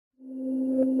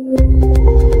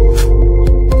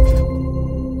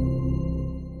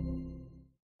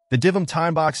The Divoom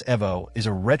TimeBox Evo is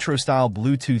a retro-style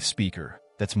Bluetooth speaker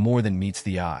that's more than meets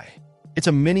the eye. It's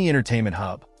a mini entertainment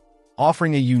hub,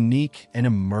 offering a unique and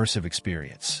immersive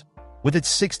experience. With its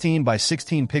 16 by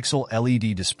 16 pixel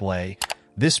LED display,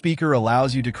 this speaker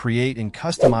allows you to create and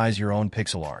customize your own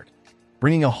pixel art,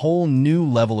 bringing a whole new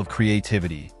level of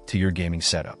creativity to your gaming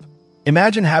setup.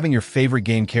 Imagine having your favorite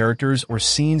game characters or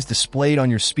scenes displayed on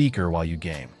your speaker while you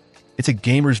game. It's a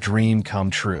gamer's dream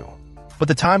come true. But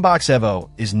the TimeBox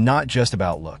Evo is not just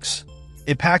about looks.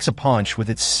 It packs a punch with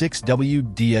its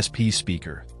 6W DSP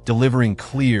speaker, delivering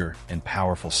clear and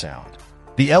powerful sound.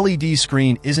 The LED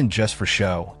screen isn't just for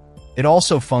show. It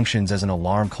also functions as an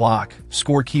alarm clock,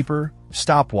 scorekeeper,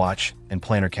 stopwatch, and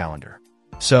planner calendar.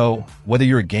 So, whether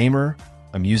you're a gamer,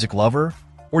 a music lover,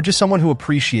 or just someone who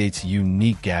appreciates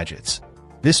unique gadgets,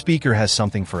 this speaker has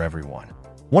something for everyone.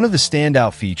 One of the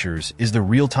standout features is the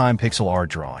real-time pixel art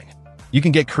drawing. You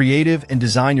can get creative and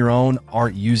design your own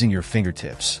art using your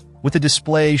fingertips, with the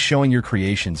display showing your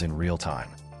creations in real time.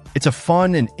 It's a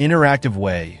fun and interactive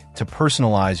way to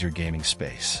personalize your gaming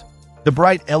space. The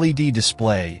bright LED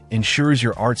display ensures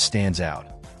your art stands out,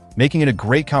 making it a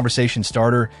great conversation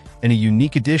starter and a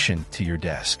unique addition to your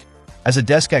desk. As a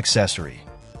desk accessory,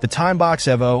 the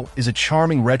TimeBox Evo is a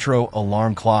charming retro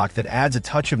alarm clock that adds a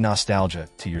touch of nostalgia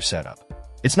to your setup.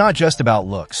 It's not just about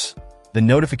looks. The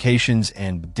notifications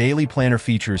and daily planner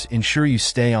features ensure you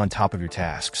stay on top of your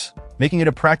tasks, making it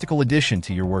a practical addition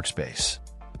to your workspace.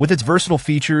 With its versatile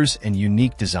features and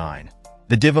unique design,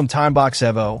 the Divoom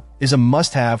TimeBox Evo is a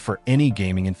must-have for any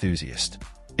gaming enthusiast.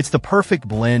 It's the perfect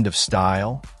blend of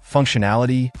style,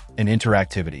 functionality, and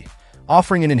interactivity,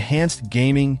 offering an enhanced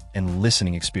gaming and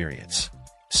listening experience.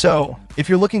 So, if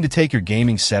you're looking to take your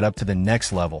gaming setup to the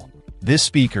next level, this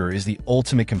speaker is the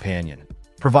ultimate companion,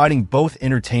 providing both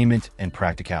entertainment and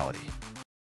practicality.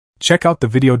 Check out the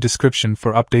video description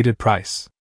for updated price.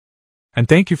 And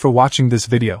thank you for watching this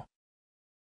video.